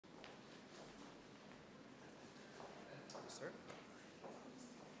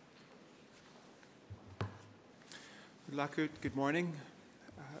Good morning.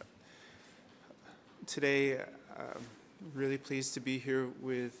 Today, really pleased to be here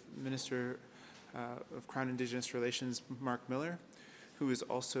with Minister of Crown-Indigenous Relations, Marc Miller, who is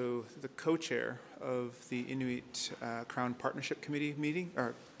also the co-chair of the Inuit-Crown Partnership Committee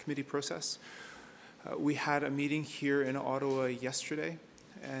committee process. We had a meeting here in Ottawa yesterday,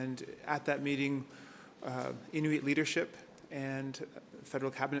 and at that meeting, Inuit leadership and federal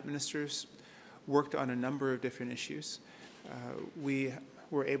cabinet ministers worked on a number of different issues. We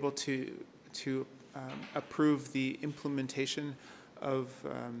were able to approve the implementation of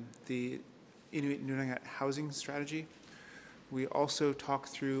the Inuit Nunangat housing strategy. We also talked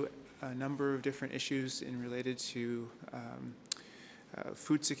through a number of different issues related to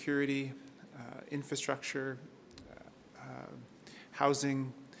food security, infrastructure,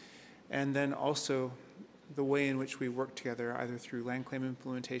 housing, and then also the way in which we work together, either through land claim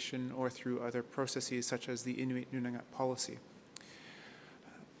implementation or through other processes such as the Inuit Nunangat Policy.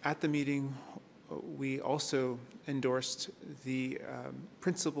 At the meeting, we also endorsed the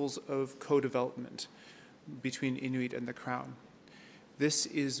principles of co-development between Inuit and the Crown. This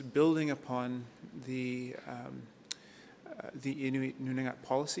is building upon the Inuit Nunangat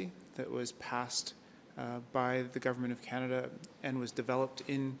Policy that was passed by the Government of Canada and was developed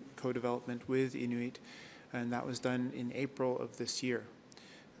in co-development with Inuit, and that was done in April of this year.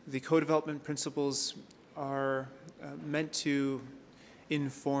 The co-development principles are meant to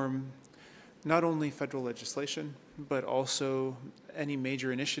inform not only federal legislation, but also any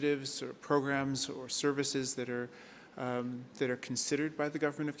major initiatives or programs or services that are considered by the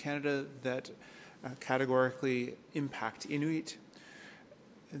Government of Canada that categorically impact Inuit.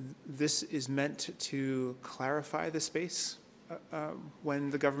 This is meant to clarify the space when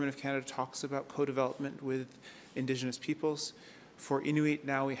the Government of Canada talks about co-development with Indigenous peoples. For Inuit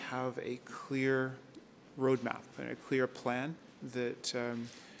now we have a clear roadmap and a clear plan that,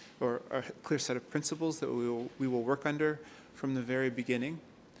 or a clear set of principles that we will work under from the very beginning,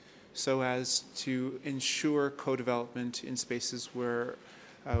 so as to ensure co-development in spaces where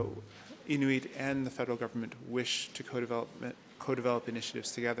Inuit and the federal government wish to co-develop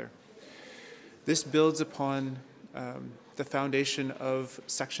initiatives together. This builds upon the foundation of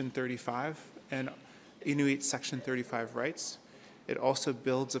Section 35 and Inuit Section 35 rights. It also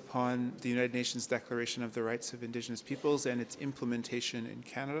builds upon the United Nations Declaration of the Rights of Indigenous Peoples and its implementation in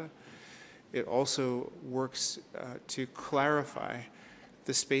Canada. It also works to clarify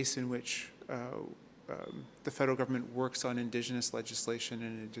the space in which the federal government works on Indigenous legislation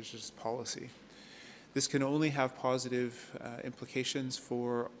and Indigenous policy. This can only have positive implications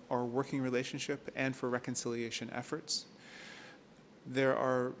for our working relationship and for reconciliation efforts. There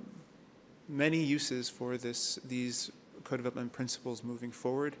are many uses for these co-development principles moving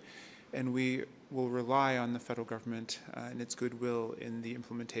forward, and we will rely on the federal government and its goodwill in the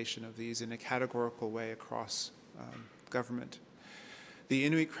implementation of these in a categorical way across government. The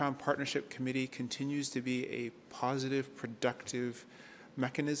Inuit-Crown Partnership Committee continues to be a positive, productive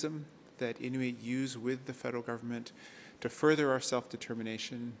mechanism that Inuit use with the federal government to further our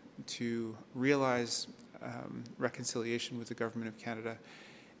self-determination, to realize reconciliation with the Government of Canada,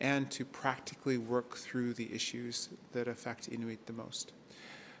 and to practically work through the issues that affect Inuit the most.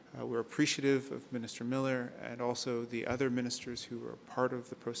 We're appreciative of Minister Miller and also the other ministers who were part of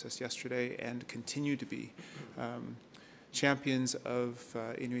the process yesterday and continue to be champions of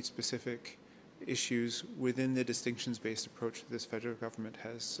Inuit-specific issues within the distinctions-based approach that this federal government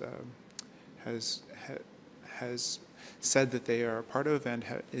has said that they are a part of and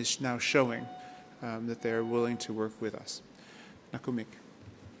is now showing that they are willing to work with us. Nakumik.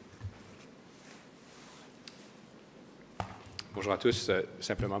 Bonjour à tous.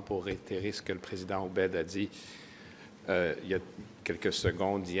 Simplement pour réitérer ce que le président Obed a dit, il y a quelques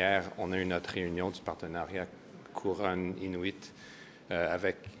secondes, hier, on a eu notre réunion du partenariat Couronne-Inuit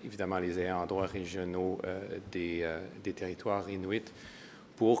avec évidemment les ayants droit régionaux des territoires Inuit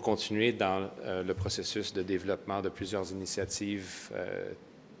pour continuer dans le processus de développement de plusieurs initiatives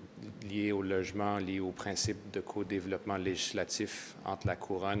liées au logement, liées au principe de co-développement législatif entre la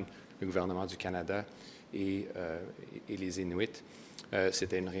Couronne, le gouvernement du Canada et les Inuits.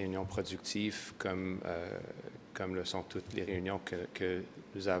 C'était une réunion productive comme le sont toutes les réunions que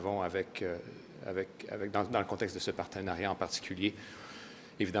nous avons dans le contexte de ce partenariat en particulier.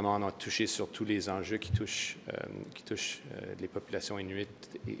 Évidemment, on a touché sur tous les enjeux qui touchent les populations inuites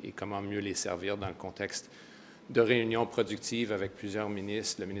et comment mieux les servir dans le contexte de réunions productives avec plusieurs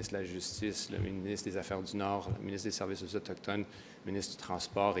ministres, le ministre de la Justice, le ministre des Affaires du Nord, le ministre des Services aux Autochtones, le ministre du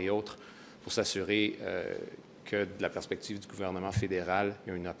Transport et autres, pour s'assurer que de la perspective du gouvernement fédéral, il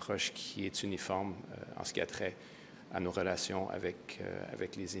y a une approche qui est uniforme en ce qui a trait à nos relations avec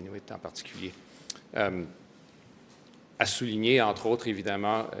les Inuits en particulier. À souligner, entre autres,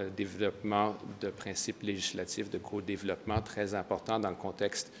 évidemment, développement de principes législatifs de co-développement très important dans le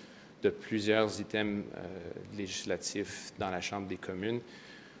contexte de plusieurs items législatifs dans la Chambre des communes.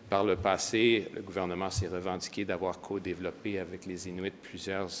 Par le passé, le gouvernement s'est revendiqué d'avoir co-développé avec les Inuits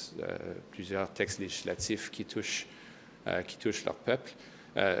plusieurs textes législatifs qui touchent leur peuple.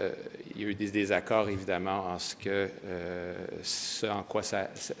 Il y a eu des désaccords, évidemment, en ce en quoi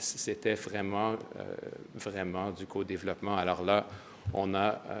c'était vraiment du co-développement. Alors là, on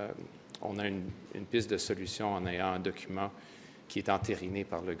a une piste de solution en ayant un document qui est entériné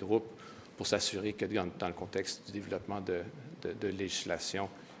par le groupe pour s'assurer que dans le contexte du développement de législation,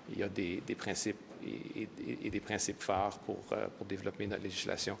 il y a des principes et des principes phares pour développer notre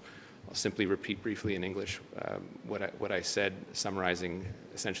législation. I'll simply repeat briefly in English what I said, summarizing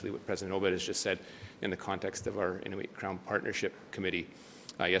essentially what President Obed has just said in the context of our Inuit-Crown Partnership Committee.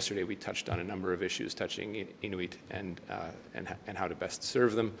 Yesterday, we touched on a number of issues touching Inuit and how to best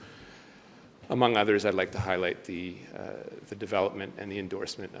serve them. Among others, I'd like to highlight the development and the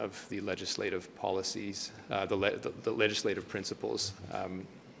endorsement of the legislative policies, the legislative principles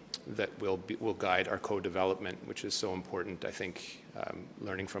that will guide our co-development, which is so important. I think,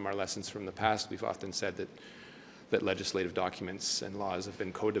 learning from our lessons from the past, we've often said that legislative documents and laws have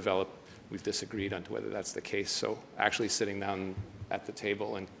been co-developed. We've disagreed on whether that's the case. So actually sitting down at the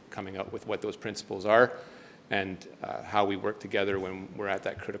table and coming up with what those principles are and how we work together when we're at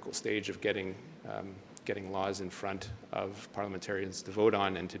that critical stage of getting laws in front of parliamentarians to vote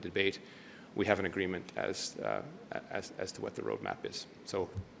on and to debate, we have an agreement as to what the roadmap is. So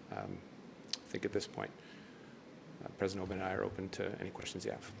I think at this point, President Obed and I are open to any questions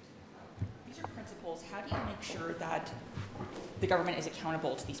you have. These are principles. How do you make sure that the government is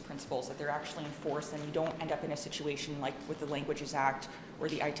accountable to these principles, that they're actually enforced, and you don't end up in a situation like with the Languages Act where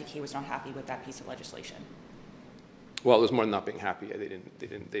the ITK was not happy with that piece of legislation? Well, it was more than not being happy.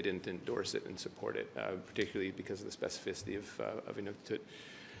 They didn't endorse it and support it, particularly because of the specificity of Inuktitut.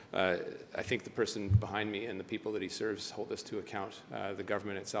 I think the person behind me and the people that he serves hold us to account. The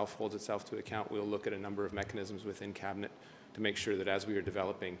government itself holds itself to account. We'll look at a number of mechanisms within Cabinet to make sure that as we are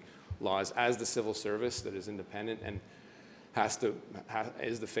developing laws, as the civil service that is independent and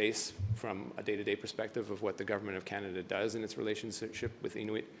is the face from a day-to-day perspective of what the Government of Canada does in its relationship with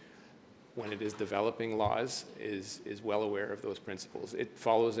Inuit, when it is developing laws, is well aware of those principles. It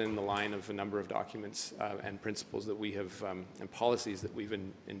follows in the line of a number of documents and principles that we have, and policies that we've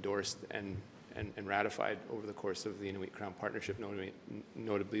endorsed and ratified over the course of the Inuit-Crown Partnership,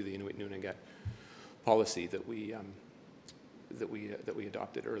 notably the Inuit Nunangat Policy that we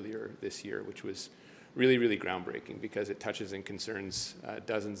adopted earlier this year, which was really, really groundbreaking because it touches and concerns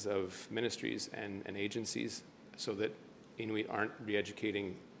dozens of ministries and agencies so that Inuit aren't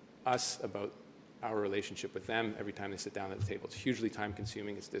re-educating us about our relationship with them every time they sit down at the table. It's hugely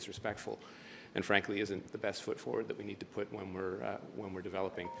time-consuming, it's disrespectful, and frankly isn't the best foot forward that we need to put when we're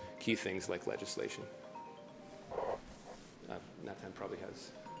developing key things like legislation. Natan probably has.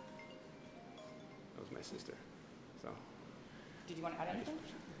 That was my sister. So. Did you want to add anything?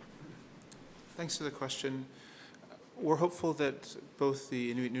 Thanks for the question. We're hopeful that both the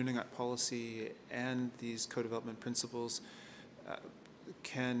Inuit Nunangat Policy and these co-development principles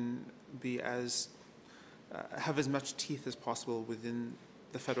can be have as much teeth as possible within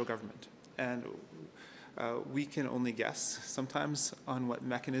the federal government. And we can only guess sometimes on what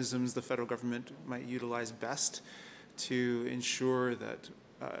mechanisms the federal government might utilize best to ensure that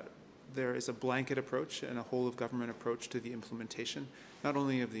there is a blanket approach and a whole-of-government approach to the implementation, not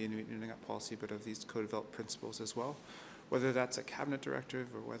only of the Inuit Nunangat Policy, but of these co-developed principles as well. Whether that's a cabinet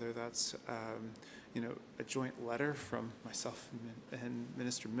directive or whether that's a joint letter from myself and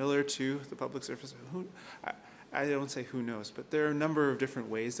Minister Miller to the public service. I don't say who knows, but there are a number of different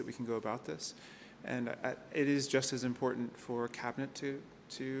ways that we can go about this. And it is just as important for Cabinet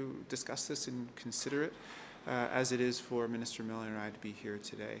to discuss this and consider it as it is for Minister Miller and I to be here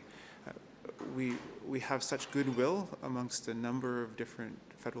today. We have such goodwill amongst a number of different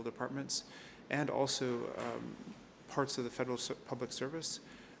federal departments and also parts of the federal public service,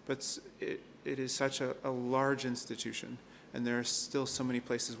 but it is such a large institution, and there are still so many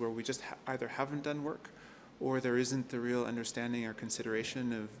places where we just either haven't done work or there isn't the real understanding or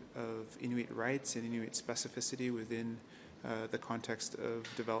consideration of Inuit rights and Inuit specificity within the context of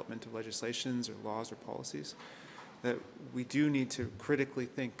development of legislations or laws or policies, that we do need to critically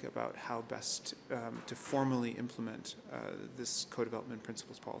think about how best to formally implement this co-development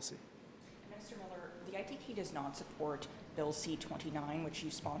principles policy. Minister Miller, the ITK does not support Bill C-29, which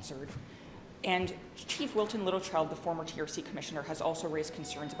you sponsored. And Chief Wilton Littlechild, the former TRC commissioner, has also raised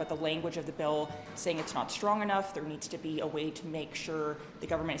concerns about the language of the bill, saying it's not strong enough. There needs to be a way to make sure the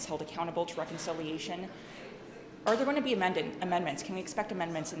government is held accountable to reconciliation. Are there going to be amendments? Can we expect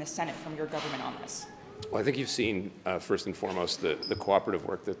amendments in the Senate from your government on this? Well, I think you've seen, first and foremost, the cooperative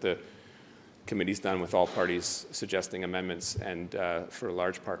work that the committee's done with all parties suggesting amendments and, for a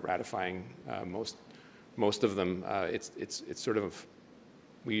large part, ratifying most of them. It's sort of,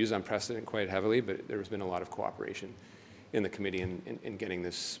 we use unprecedented quite heavily, but there's been a lot of cooperation in the committee in getting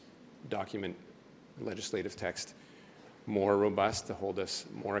this document, legislative text, more robust to hold us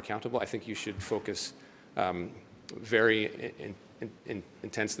more accountable. I think you should focus very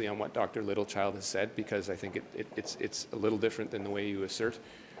intensely on what Dr. Littlechild has said, because I think it's a little different than the way you assert.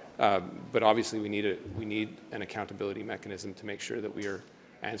 But obviously we need an accountability mechanism to make sure that we are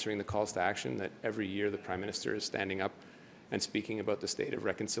answering the calls to action, that every year the Prime Minister is standing up and speaking about the state of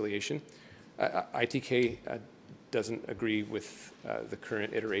reconciliation. ITK doesn't agree with the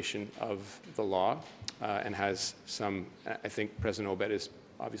current iteration of the law and has some, I think President Obed is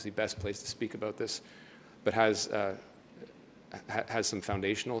obviously best placed to speak about this, but has some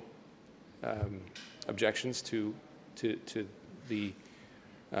foundational objections to the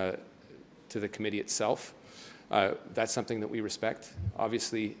committee itself. That's something that we respect.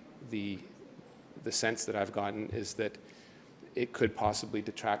 Obviously, the sense that I've gotten is that it could possibly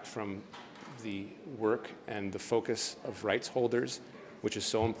detract from the work and the focus of rights holders, which is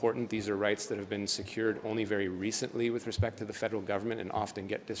so important. These are rights that have been secured only very recently with respect to the federal government and often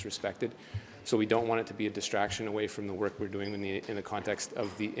get disrespected. So we don't want it to be a distraction away from the work we're doing in the context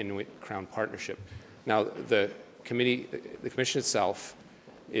of the Inuit-Crown Partnership. Now, the commission itself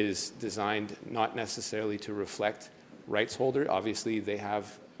is designed not necessarily to reflect rights holder. Obviously, they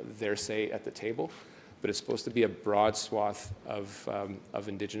have their say at the table, but it's supposed to be a broad swath of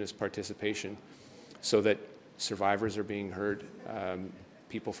Indigenous participation so that survivors are being heard,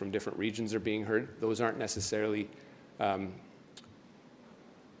 people from different regions are being heard. Those aren't necessarily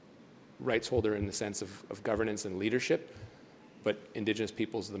rights holder in the sense of governance and leadership, but Indigenous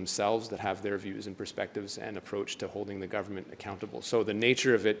peoples themselves that have their views and perspectives and approach to holding the government accountable. So the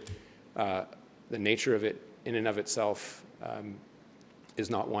nature of it in and of itself is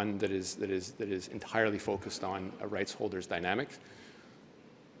not one that is entirely focused on a rights holder's dynamics.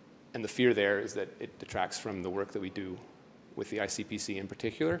 And the fear there is that it detracts from the work that we do with the ICPC in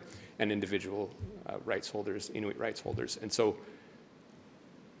particular and individual rights holders, Inuit rights holders. And so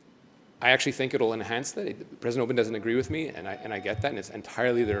I actually think it'll enhance that. President Obed doesn't agree with me, and I get that, and it's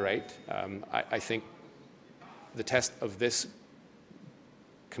entirely their right. I think the test of this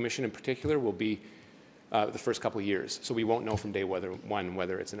commission in particular will be the first couple of years. So we won't know from day one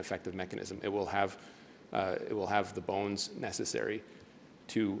whether it's an effective mechanism. It will have the bones necessary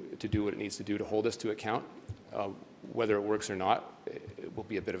to do what it needs to do to hold us to account. Whether it works or not, it will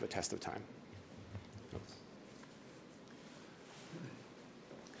be a bit of a test of time.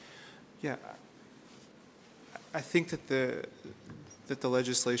 Yeah, I think that the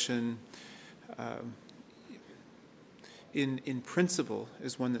legislation, in principle,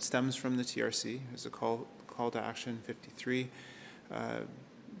 is one that stems from the TRC. There's a call to action 53.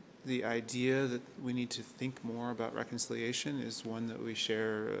 The idea that we need to think more about reconciliation is one that we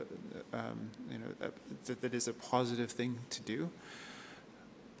share. That is a positive thing to do.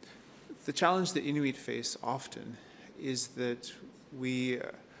 The challenge that Inuit face often is that we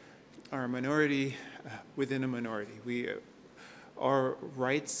are a minority within a minority. Our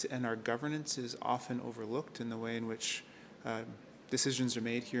rights and our governance is often overlooked in the way in which decisions are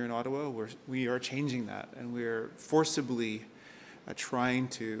made here in Ottawa. We are changing that, and we are forcibly trying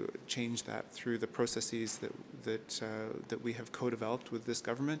to change that through the processes that we have co-developed with this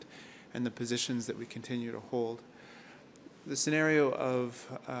government and the positions that we continue to hold. The scenario of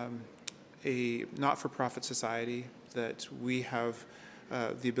a not-for-profit society that we have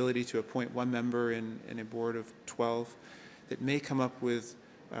the ability to appoint one member in a board of 12 that may come up with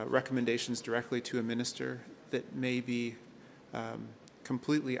recommendations directly to a minister that may be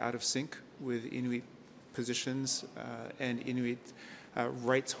completely out of sync with Inuit positions and Inuit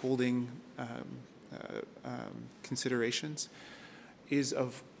rights-holding considerations is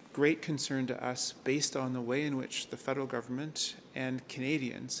of great concern to us based on the way in which the federal government and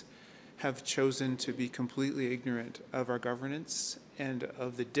Canadians have chosen to be completely ignorant of our governance and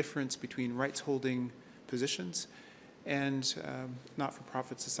of the difference between rights-holding positions and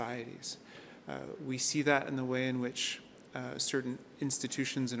not-for-profit societies. We see that in the way in which certain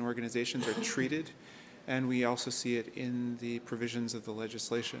institutions and organizations are treated, and we also see it in the provisions of the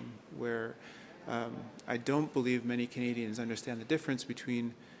legislation, where I don't believe many Canadians understand the difference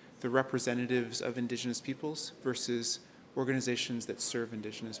between the representatives of Indigenous peoples versus organizations that serve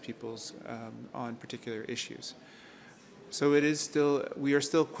Indigenous peoples on particular issues. So it is still, we are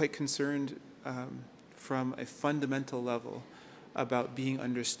still quite concerned from a fundamental level about being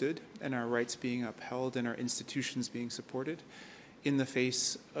understood and our rights being upheld and our institutions being supported in the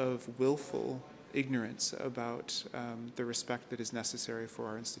face of willful ignorance about the respect that is necessary for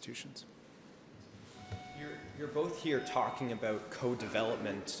our institutions. You're both here talking about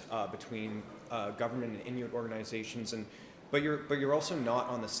co-development between government and Inuit organizations, but you're also not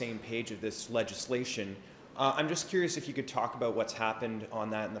on the same page of this legislation. I'm just curious if you could talk about what's happened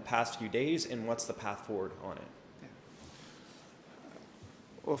on that in the past few days and what's the path forward on it. Yeah.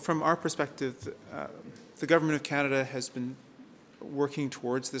 Well, from our perspective, the Government of Canada has been working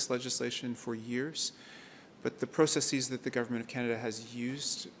towards this legislation for years, but the processes that the Government of Canada has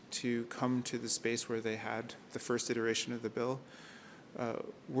used to come to the space where they had the first iteration of the bill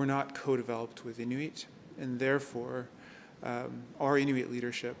were not co-developed with Inuit, and therefore our Inuit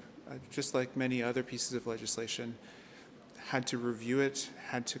leadership, just like many other pieces of legislation, had to review it,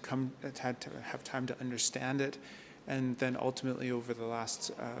 had to have time to understand it, and then ultimately over the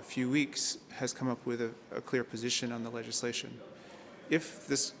last few weeks has come up with a clear position on the legislation. If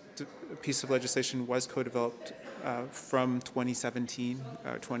this piece of legislation was co-developed from 2017,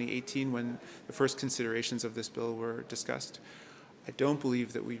 2018, when the first considerations of this bill were discussed, I don't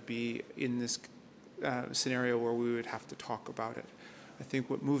believe that we'd be in this scenario where we would have to talk about it. I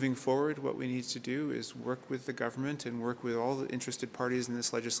think moving forward, what we need to do is work with the government and work with all the interested parties in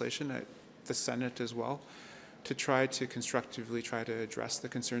this legislation, at the Senate as well, to try to constructively try to address the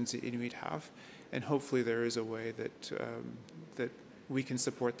concerns that Inuit have, and hopefully there is a way that that we can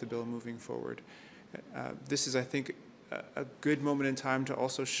support the bill moving forward. This is, I think, a good moment in time to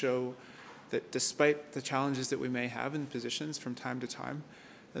also show that despite the challenges that we may have in positions from time to time,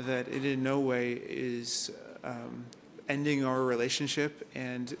 that it in no way is ending our relationship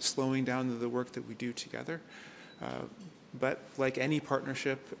and slowing down the work that we do together. But like any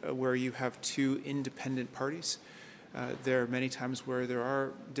partnership where you have two independent parties, there are many times where there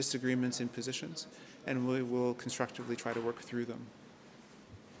are disagreements in positions, and we will constructively try to work through them.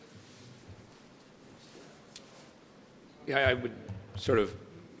 Yeah, I would sort of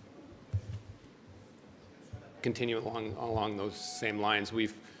continue along those same lines.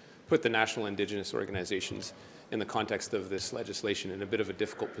 We've put the national Indigenous organizations in the context of this legislation in a bit of a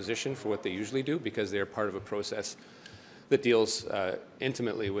difficult position for what they usually do, because they're part of a process that deals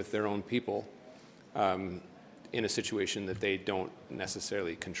intimately with their own people in a situation that they don't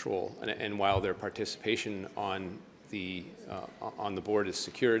necessarily control. And while their participation on the board is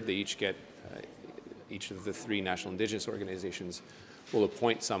secured, they each get each of the three national Indigenous organizations will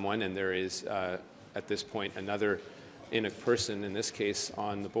appoint someone, and there is at this point another Inuit person, in this case,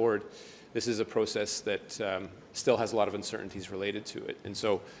 on the board. This is a process that still has a lot of uncertainties related to it. And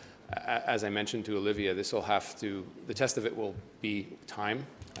so, as I mentioned to Olivia, this will have to, the test of it will be time,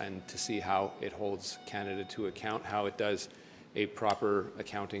 and to see how it holds Canada to account, how it does a proper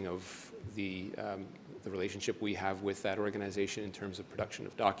accounting of the relationship we have with that organization in terms of production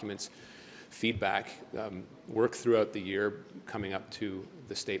of documents, feedback, work throughout the year coming up to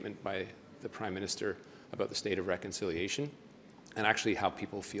the statement by the Prime Minister about the state of reconciliation, and actually how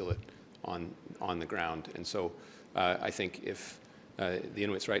people feel it on the ground. And so I think if the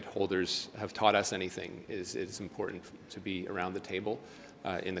Inuit's right holders have taught us anything, it's important to be around the table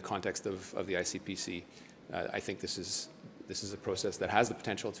in the context of the ICPC. I think this is a process that has the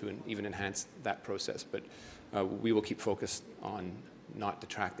potential to even enhance that process, but we will keep focused on not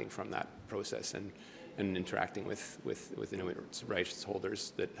detracting from that process and interacting with Inuit rights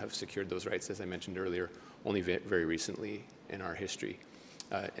holders that have secured those rights, as I mentioned earlier, only very recently in our history.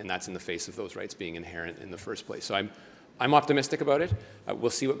 And that's in the face of those rights being inherent in the first place. So I'm optimistic about it. We'll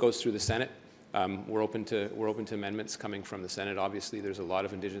see what goes through the Senate. We're open to amendments coming from the Senate. Obviously, there's a lot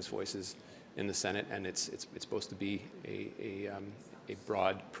of Indigenous voices in the Senate, and it's supposed to be a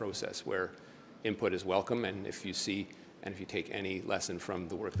broad process where input is welcome. And if you take any lesson from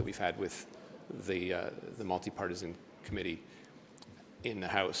the work that we've had with the multi-partisan committee in the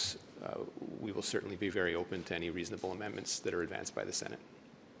House, we will certainly be very open to any reasonable amendments that are advanced by the Senate.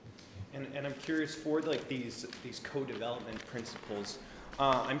 And I'm curious, for like these co-development principles,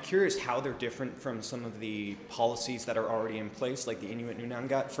 I'm curious how they're different from some of the policies that are already in place, like the Inuit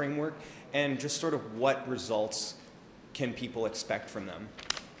Nunangat framework, and just sort of what results can people expect from them?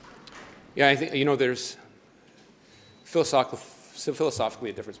 Yeah, I think, there's philosophically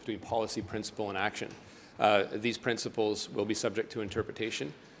a difference between policy, principle, and action. These principles will be subject to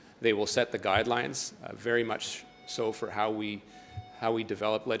interpretation. They will set the guidelines, very much so, for how we how we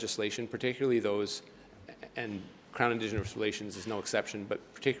develop legislation, particularly those, and Crown-Indigenous relations is no exception, but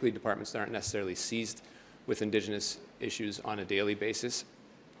particularly departments that aren't necessarily seized with Indigenous issues on a daily basis,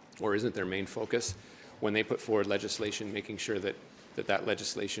 or isn't their main focus, when they put forward legislation, making sure that that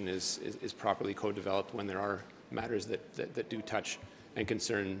legislation is properly co-developed when there are matters that do touch and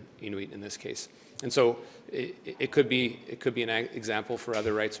concern Inuit in this case. And so it could be an example for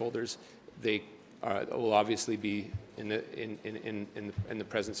other rights holders. They will obviously be in the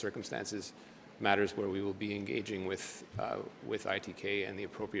present circumstances matters where we will be engaging with ITK and the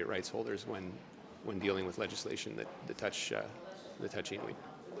appropriate rights holders when dealing with legislation that touch Inuit.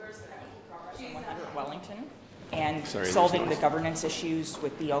 Where's the progress on 100 Wellington and Sorry, solving the governance issues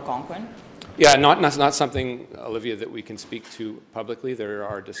with the Algonquin? Yeah, not something, Olivia, that we can speak to publicly. There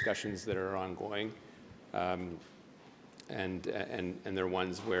are discussions that are ongoing, and they're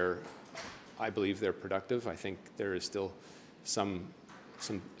ones where I believe they're productive. I think there is still some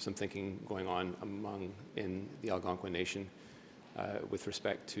thinking going on in the Algonquin Nation with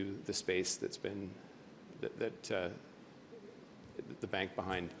respect to the space that's been the bank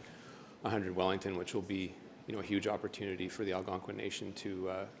behind 100 Wellington, which will be a huge opportunity for the Algonquin Nation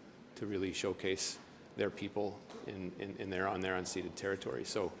to really showcase their people on their unceded territory.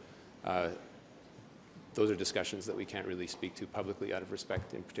 So those are discussions that we can't really speak to publicly out of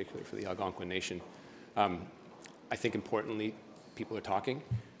respect, in particular for the Algonquin Nation. I think importantly, people are talking,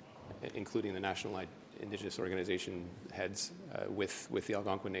 including the National Indigenous Organization heads with the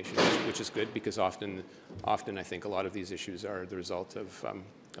Algonquin Nation, which is good, because often I think a lot of these issues are the result of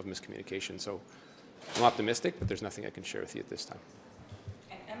miscommunication. So I'm optimistic, but there's nothing I can share with you at this time.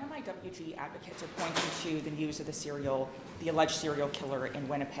 And MMIWG advocates are pointing to the news of the alleged serial killer in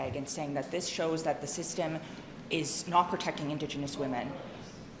Winnipeg and saying that this shows that the system is not protecting Indigenous women.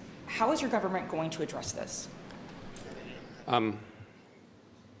 How is your government going to address this?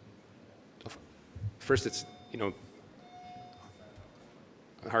 First, it's, my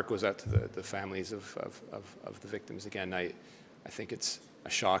heart goes out to the families of the victims. Again, I think it's a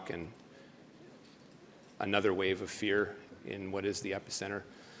shock and another wave of fear in what is the epicenter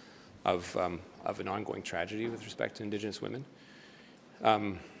of an ongoing tragedy with respect to Indigenous women.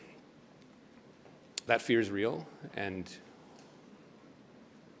 That fear is real, and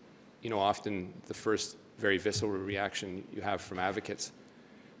often the first very visceral reaction you have from advocates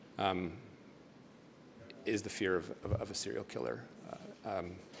is the fear of a serial killer.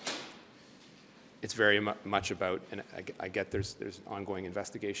 It's very much about, and I get there's ongoing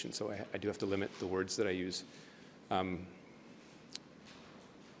investigation, so I do have to limit the words that I use.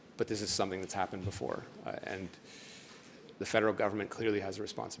 But this is something that's happened before, and the federal government clearly has a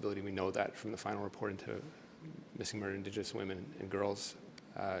responsibility. We know that from the final report into missing murdered Indigenous women and girls.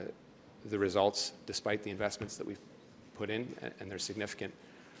 The results, despite the investments that we've put in, and they're significant,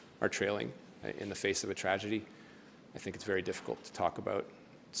 are trailing in the face of a tragedy. I think it's very difficult to talk about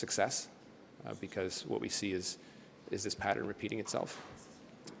success because what we see is this pattern repeating itself.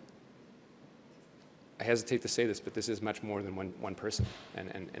 I hesitate to say this, but this is much more than one person.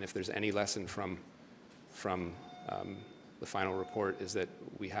 And if there's any lesson from the final report, is that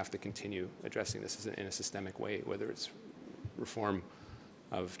we have to continue addressing this in a systemic way, whether it's reform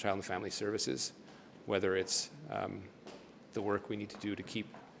of child and family services, whether it's the work we need to do to keep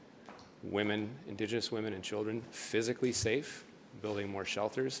women, Indigenous women and children physically safe, building more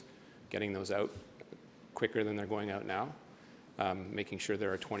shelters, getting those out quicker than they're going out now, making sure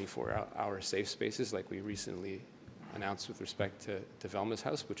there are 24-hour safe spaces like we recently announced with respect to Velma's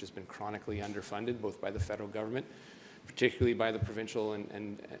House, which has been chronically underfunded both by the federal government, particularly by the provincial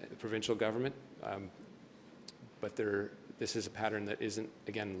and provincial government. But this is a pattern that isn't,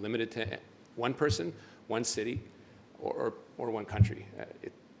 again, limited to one person, one city, or one country.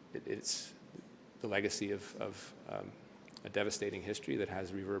 It's the legacy of a devastating history that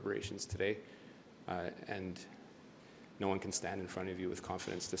has reverberations today, and no one can stand in front of you with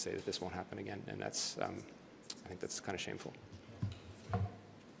confidence to say that this won't happen again, and that's, I think that's kind of shameful.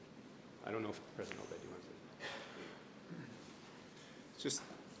 I don't know if President Obed, you want to? Just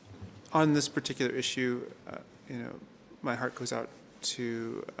on this particular issue, my heart goes out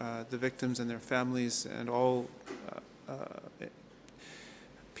to the victims and their families and all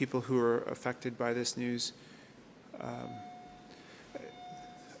people who are affected by this news.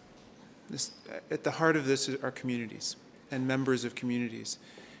 At the heart of this are communities and members of communities.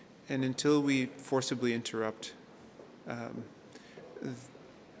 And until we forcibly interrupt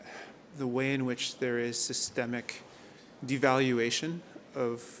the way in which there is systemic devaluation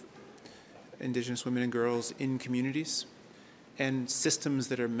of Indigenous women and girls in communities and systems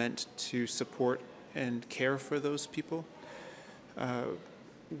that are meant to support and care for those people,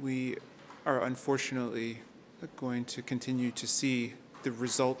 we are unfortunately going to continue to see the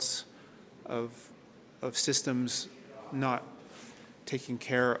results of systems not taking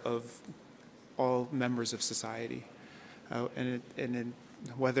care of all members of society.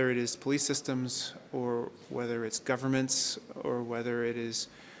 Whether it is police systems or whether it's governments or whether it is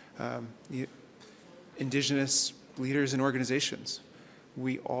Indigenous leaders and organizations,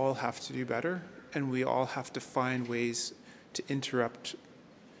 we all have to do better, and we all have to find ways to interrupt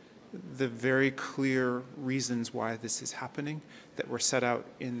the very clear reasons why this is happening that were set out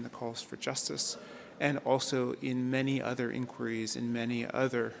in the calls for justice, and also in many other inquiries, in many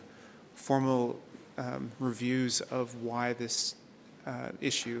other formal reviews of why this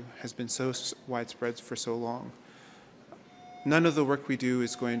issue has been so widespread for so long. None of the work we do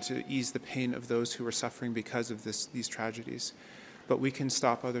is going to ease the pain of those who are suffering because of these tragedies, but we can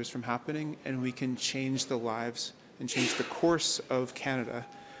stop others from happening, and we can change the lives and change the course of Canada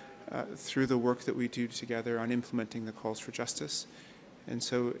through the work that we do together on implementing the calls for justice. And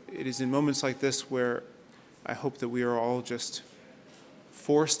so it is in moments like this where I hope that we are all just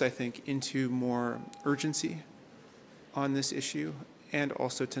forced, I think, into more urgency on this issue, and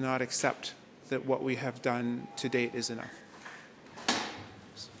also to not accept that what we have done to date is enough.